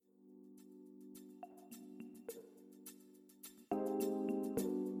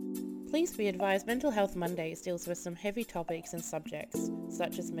Please be advised Mental Health Mondays deals with some heavy topics and subjects,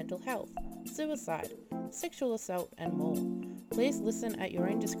 such as mental health, suicide, sexual assault and more. Please listen at your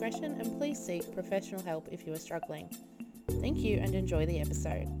own discretion and please seek professional help if you are struggling. Thank you and enjoy the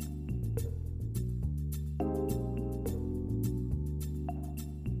episode.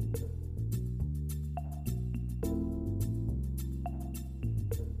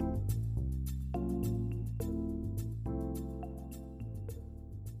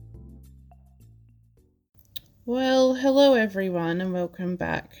 Well, hello everyone and welcome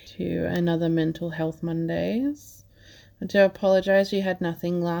back to another Mental Health Mondays. I do apologise you had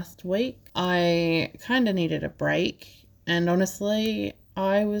nothing last week. I kind of needed a break and honestly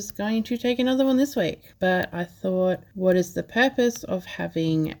I was going to take another one this week, but I thought, what is the purpose of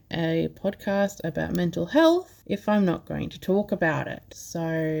having a podcast about mental health if I'm not going to talk about it?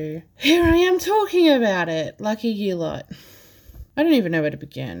 So here I am talking about it. Lucky you lot. I don't even know where to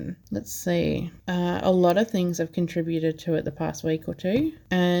begin. Let's see. A lot of things have contributed to it the past week or two.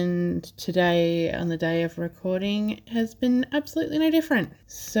 And today, on the day of recording, has been absolutely no different.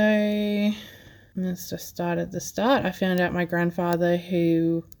 So let's just start at the start. I found out my grandfather,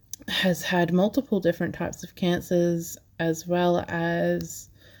 who has had multiple different types of cancers, as well as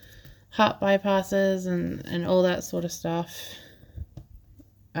heart bypasses and all that sort of stuff,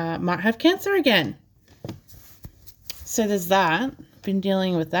 might have cancer again. So there's that. Been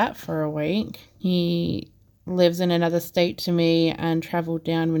dealing with that for a week. He lives in another state to me and travelled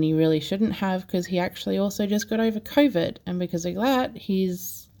down when he really shouldn't have because he actually also just got over COVID. And because of that,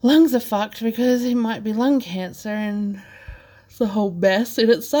 his lungs are fucked because he might be lung cancer and it's a whole mess in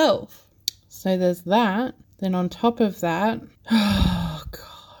itself. So there's that. Then on top of that, oh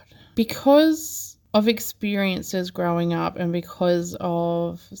God. Because of experiences growing up and because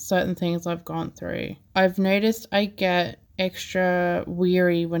of certain things I've gone through, I've noticed I get extra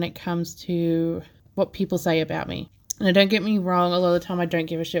weary when it comes to what people say about me. And don't get me wrong, a lot of the time I don't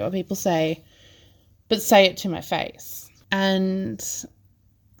give a shit what people say, but say it to my face. And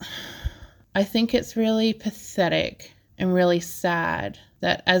I think it's really pathetic and really sad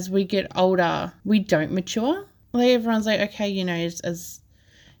that as we get older, we don't mature. Like everyone's like, okay, you know, as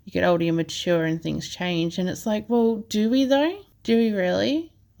you get older, you mature and things change. And it's like, well, do we though? Do we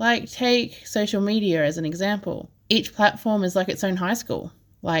really? Like, take social media as an example. Each platform is like its own high school.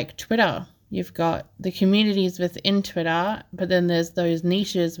 Like Twitter, you've got the communities within Twitter, but then there's those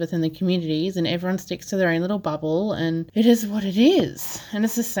niches within the communities and everyone sticks to their own little bubble and it is what it is. And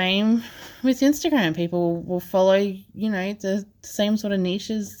it's the same with Instagram. People will follow, you know, the same sort of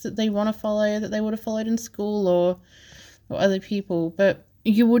niches that they want to follow, that they would have followed in school or other people. But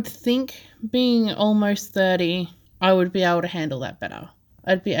you would think being almost 30, I would be able to handle that better.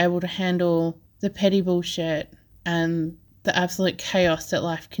 I'd be able to handle the petty bullshit and the absolute chaos that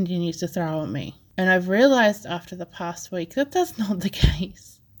life continues to throw at me. And I've realised after the past week that that's not the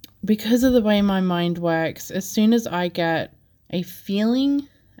case. Because of the way my mind works, as soon as I get a feeling,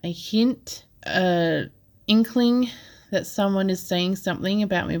 a hint, an inkling that someone is saying something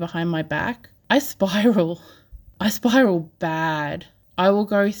about me behind my back, I spiral. I spiral bad. I will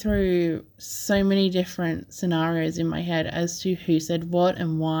go through so many different scenarios in my head as to who said what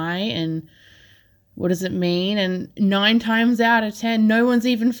and why and what does it mean. And 9 times out of 10, no one's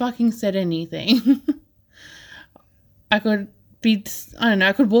even fucking said anything. I could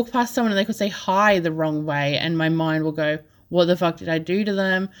walk past someone and they could say hi the wrong way and my mind will go, what the fuck did I do to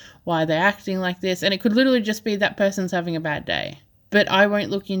them? Why are they acting like this? And it could literally just be that person's having a bad day. But I won't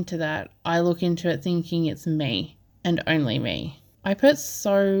look into that. I look into it thinking it's me and only me. I put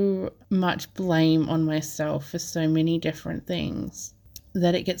so much blame on myself for so many different things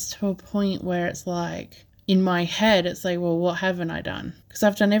that it gets to a point where it's like, in my head, it's like, well, what haven't I done? Because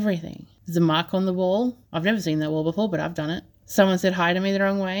I've done everything. There's a mark on the wall. I've never seen that wall before, but I've done it. Someone said hi to me the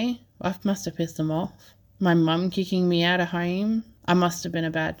wrong way. I must have pissed them off. My mum kicking me out of home. I must have been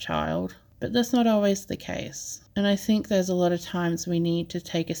a bad child. But that's not always the case. And I think there's a lot of times we need to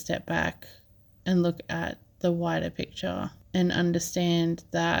take a step back and look at the wider picture and understand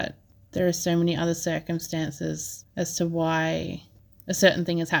that there are so many other circumstances as to why a certain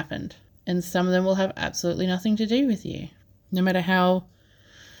thing has happened. And some of them will have absolutely nothing to do with you. No matter how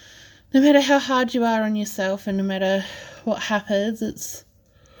hard you are on yourself and no matter what happens, it's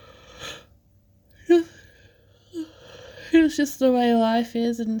just the way life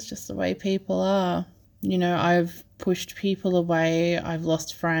is and it's just the way people are. You know, I've pushed people away. I've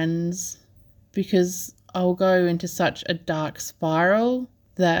lost friends because I'll go into such a dark spiral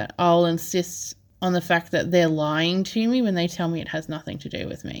that I'll insist on the fact that they're lying to me when they tell me it has nothing to do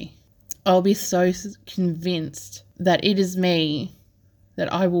with me. I'll be so convinced that it is me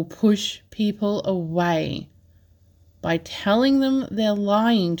that I will push people away by telling them they're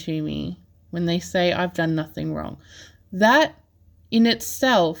lying to me when they say I've done nothing wrong. That in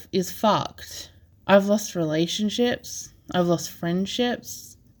itself is fucked. I've lost relationships. I've lost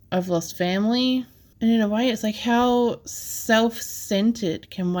friendships. I've lost family. And in a way, it's like, how self-centered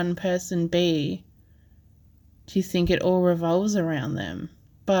can one person be to think it all revolves around them?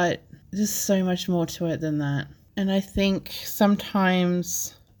 But there's so much more to it than that. And I think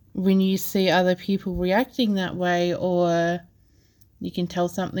sometimes when you see other people reacting that way, or you can tell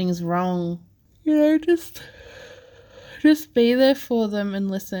something's wrong, just be there for them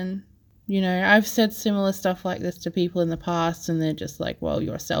and listen. I've said similar stuff like this to people in the past, and they're just like, well,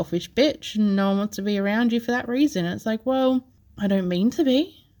 you're a selfish bitch and no one wants to be around you for that reason. And it's like, well, I don't mean to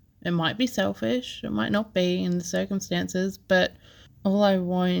be. It might be selfish. It might not be in the circumstances, but all I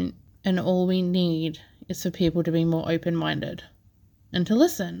want and all we need is for people to be more open-minded and to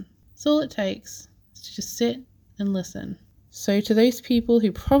listen. That's all it takes, is to just sit and listen. So to those people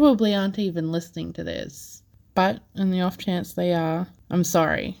who probably aren't even listening to this, but in the off chance they are, I'm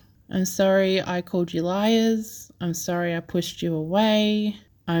sorry. I'm sorry I called you liars. I'm sorry I pushed you away.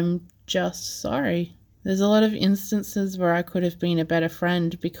 I'm just sorry. There's a lot of instances where I could have been a better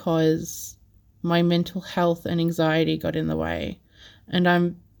friend because my mental health and anxiety got in the way. And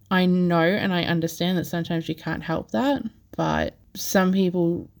I know and I understand that sometimes you can't help that, but some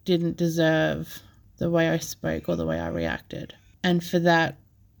people didn't deserve the way I spoke or the way I reacted. And for that,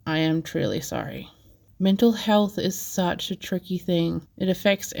 I am truly sorry. Mental health is such a tricky thing. It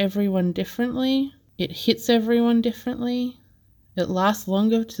affects everyone differently. It hits everyone differently. It lasts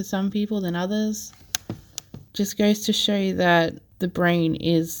longer to some people than others. Just goes to show that the brain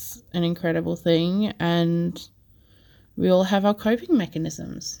is an incredible thing, and we all have our coping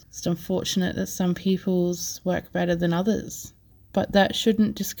mechanisms. It's unfortunate that some people's work better than others, but that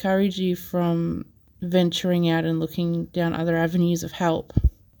shouldn't discourage you from venturing out and looking down other avenues of help.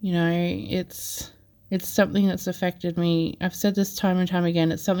 It's something that's affected me. I've said this time and time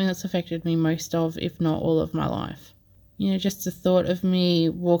again. It's something that's affected me most of, if not all of my life. Just the thought of me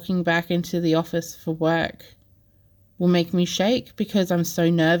walking back into the office for work will make me shake because I'm so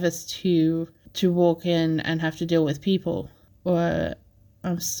nervous to walk in and have to deal with people. Or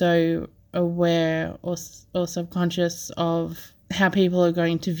I'm so aware or subconscious of how people are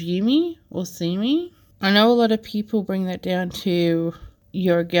going to view me or see me. I know a lot of people bring that down to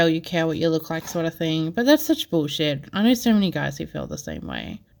you're a girl, you care what you look like sort of thing, but that's such bullshit. I know so many guys who feel the same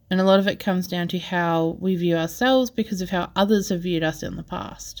way. And a lot of it comes down to how we view ourselves because of how others have viewed us in the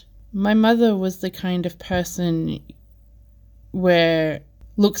past. My mother was the kind of person where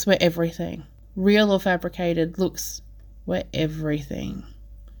looks were everything. Real or fabricated, looks were everything.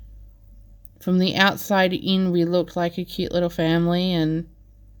 From the outside in, we looked like a cute little family and,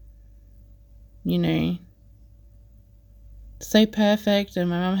 so perfect,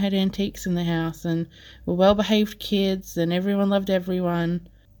 and my mum had antiques in the house and were well-behaved kids and everyone loved everyone,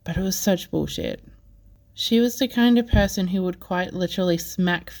 but it was such bullshit. She was the kind of person who would quite literally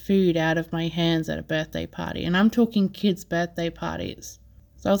smack food out of my hands at a birthday party, and I'm talking kids' birthday parties.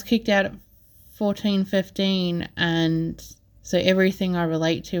 So I was kicked out at 14, 15, and so everything I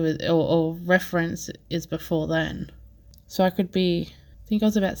relate to or reference is before then. So I think I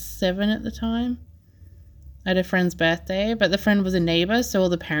was about 7 at the time. I had a friend's birthday, but the friend was a neighbour, so all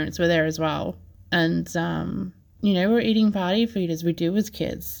the parents were there as well. And, we're eating party food as we do as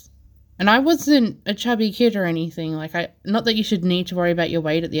kids. And I wasn't a chubby kid or anything. Not that you should need to worry about your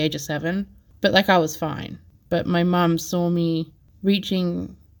weight at the age of 7, but I was fine. But my mum saw me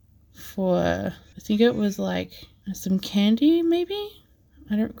reaching for, I think it was some candy, maybe?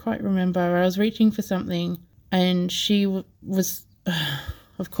 I don't quite remember. I was reaching for something, and she was...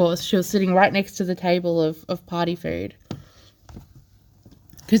 Of course, she was sitting right next to the table of party food.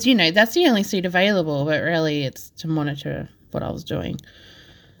 Because, that's the only seat available, but really it's to monitor what I was doing.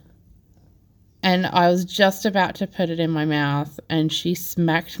 And I was just about to put it in my mouth, and she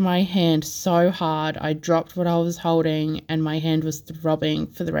smacked my hand so hard, I dropped what I was holding, and my hand was throbbing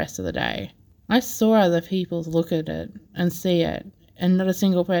for the rest of the day. I saw other people look at it and see it, and not a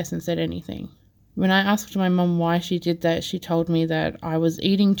single person said anything. When I asked my mum why she did that, she told me that I was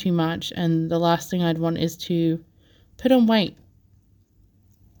eating too much and the last thing I'd want is to put on weight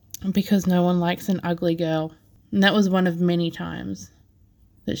because no one likes an ugly girl. And that was one of many times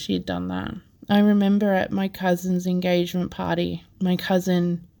that she had done that. I remember at my cousin's engagement party, my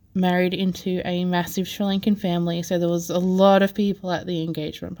cousin married into a massive Sri Lankan family, so there was a lot of people at the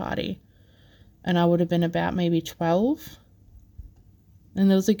engagement party. And I would have been about maybe 12. And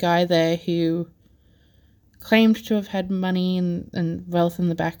there was a guy there who claimed to have had money and wealth in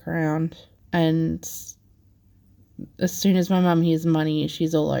the background. And as soon as my mum hears money,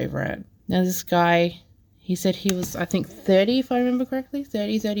 she's all over it. Now, this guy, he said he was, I think, 30, if I remember correctly,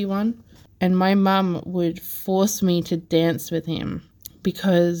 30, 31. And my mum would force me to dance with him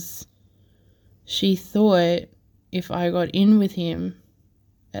because she thought if I got in with him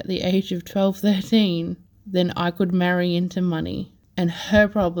at the age of 12, 13, then I could marry into money and her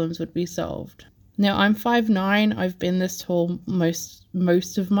problems would be solved. Now, I'm 5'9". I've been this tall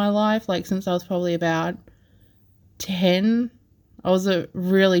most of my life, like since I was probably about 10. I was a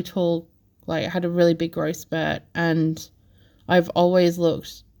really tall, like I had a really big growth spurt, and I've always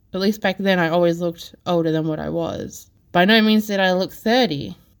looked, at least back then, I always looked older than what I was. By no means did I look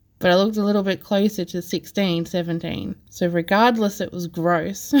 30, but I looked a little bit closer to 16, 17. So regardless, it was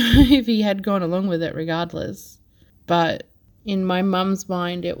gross if he had gone along with it regardless. But in my mum's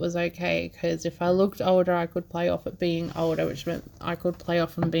mind, it was okay, because if I looked older, I could play off it being older, which meant I could play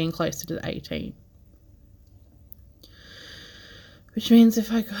off from being closer to 18. Which means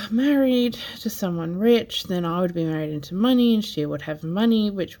if I got married to someone rich, then I would be married into money and she would have money,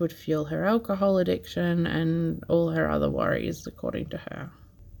 which would fuel her alcohol addiction and all her other worries, according to her.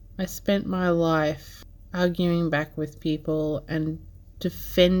 I spent my life arguing back with people and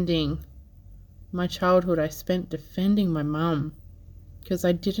defending my childhood. I spent defending my mum because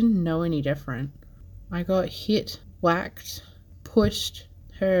I didn't know any different. I got hit, whacked, pushed.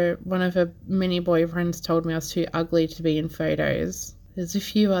 One of her many boyfriends told me I was too ugly to be in photos. There's a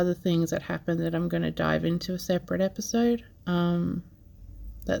few other things that happened that I'm going to dive into a separate episode.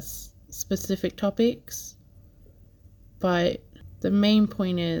 That's specific topics. But the main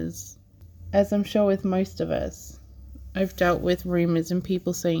point is, as I'm sure with most of us, I've dealt with rumors and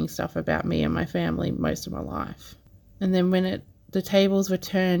people saying stuff about me and my family most of my life. And then when the tables were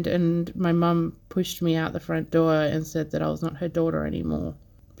turned and my mum pushed me out the front door and said that I was not her daughter anymore,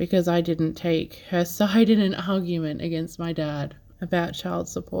 because I didn't take her side in an argument against my dad about child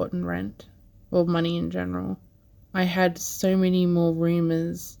support and rent, or money in general. I had so many more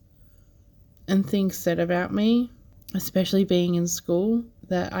rumors and things said about me, especially being in school,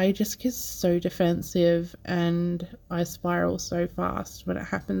 that I just get so defensive and I spiral so fast when it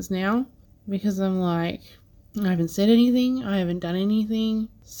happens now, because I'm like, I haven't said anything, I haven't done anything,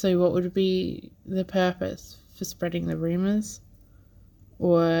 so what would be the purpose for spreading the rumors?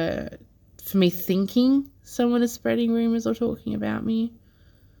 Or for me thinking someone is spreading rumors or talking about me?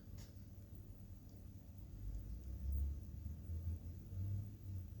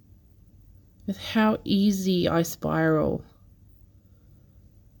 With how easy I spiral,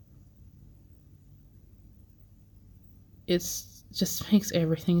 it just makes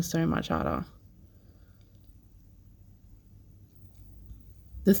everything so much harder.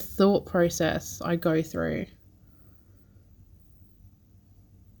 The thought process I go through.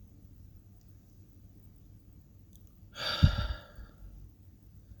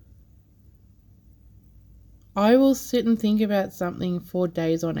 I will sit and think about something for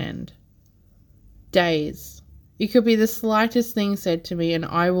days on end. Days. It could be the slightest thing said to me and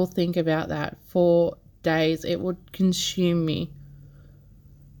I will think about that for days. It would consume me.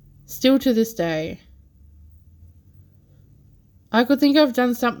 Still to this day. I could think I've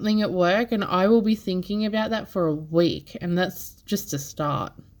done something at work and I will be thinking about that for a week, and that's just a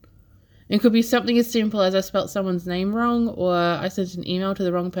start. It could be something as simple as I spelt someone's name wrong or I sent an email to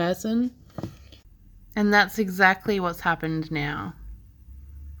the wrong person. And that's exactly what's happened now.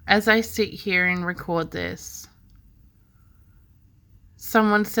 As I sit here and record this,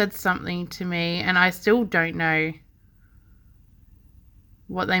 someone said something to me and I still don't know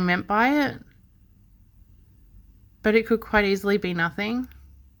what they meant by it. But it could quite easily be nothing.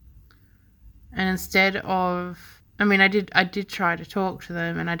 And instead of, I did try to talk to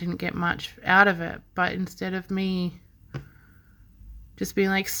them and I didn't get much out of it. But instead of me just being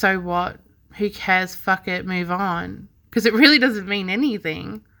like, so what? Who cares? Fuck it, move on. Because it really doesn't mean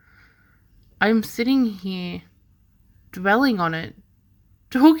anything. I'm sitting here dwelling on it,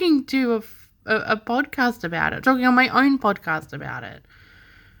 talking to a podcast about it, talking on my own podcast about it,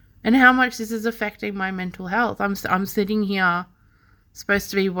 and how much this is affecting my mental health. I'm sitting here supposed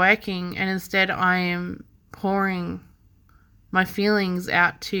to be working, and instead I am pouring my feelings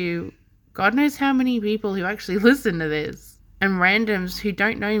out to God knows how many people who actually listen to this, and randoms who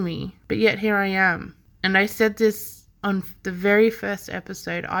don't know me, but yet here I am. And I said this on the very first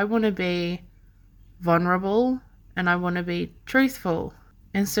episode, I want to be vulnerable and I want to be truthful.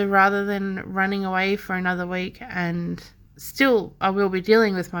 And so rather than running away for another week, and still I will be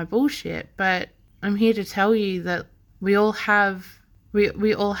dealing with my bullshit, but I'm here to tell you that we all have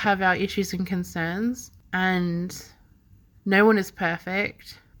our issues and concerns, and no one is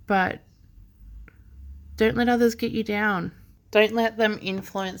perfect, but don't let others get you down. Don't let them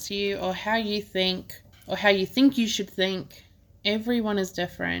influence you or how you think you should think. Everyone is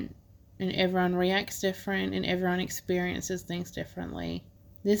different, and everyone reacts different, and everyone experiences things differently.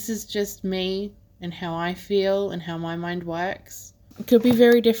 This is just me and how I feel and how my mind works. It could be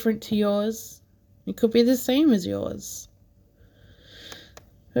very different to yours. It could be the same as yours.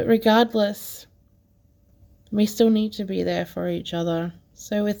 But regardless, we still need to be there for each other.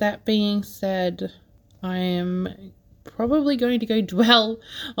 So with that being said, I am probably going to go dwell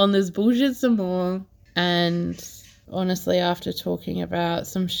on this bullshit some more. And honestly, after talking about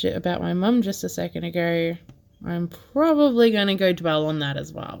some shit about my mum just a second ago, I'm probably going to go dwell on that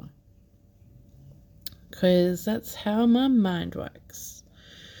as well. Because that's how my mind works.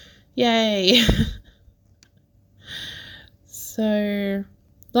 Yay! So,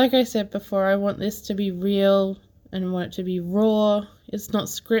 like I said before, I want this to be real and I want it to be raw. It's not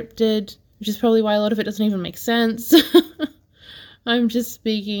scripted, which is probably why a lot of it doesn't even make sense. I'm just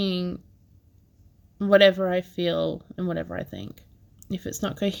speaking whatever I feel and whatever I think. If it's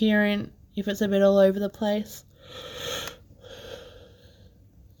not coherent, if it's a bit all over the place,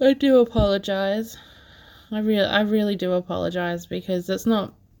 I do apologize. I really do apologize, because it's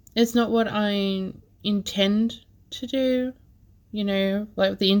not what I intend to do. You know, like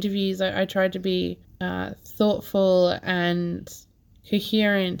with the interviews, I tried to be thoughtful and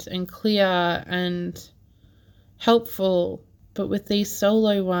coherent and clear and helpful. But with these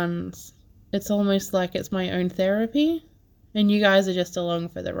solo ones, it's almost like it's my own therapy, and you guys are just along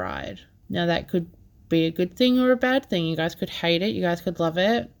for the ride. Now, that could be a good thing or a bad thing. You guys could hate it. You guys could love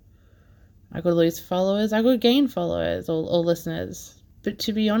it. I could lose followers. I could gain followers or listeners. But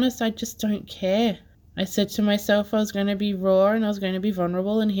to be honest, I just don't care. I said to myself I was going to be raw and I was going to be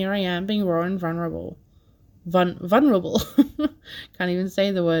vulnerable, and here I am being raw and vulnerable. Vulnerable. Can't even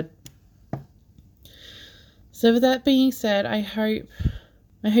say the word. So with that being said, I hope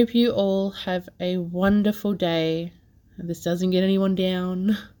you all have a wonderful day, and this doesn't get anyone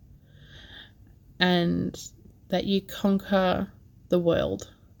down, and that you conquer the world.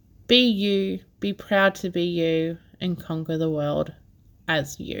 Be you, be proud to be you, and conquer the world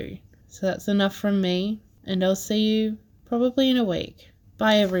as you. So that's enough from me, and I'll see you probably in a week.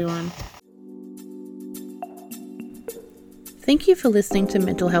 Bye, everyone. Thank you for listening to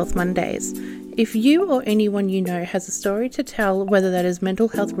Mental Health Mondays. If you or anyone you know has a story to tell, whether that is mental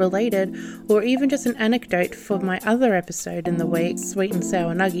health related or even just an anecdote for my other episode in the week, Sweet and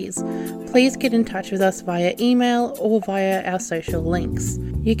Sour Nuggies, please get in touch with us via email or via our social links.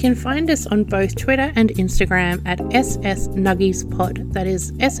 You can find us on both Twitter and Instagram at @SSNuggiesPod, that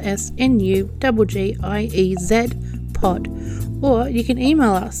is SSNUGGIEZ pod, or you can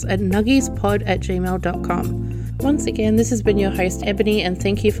email us at nuggiespod@gmail.com. Once again, this has been your host Ebony, and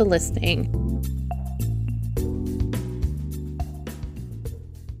thank you for listening.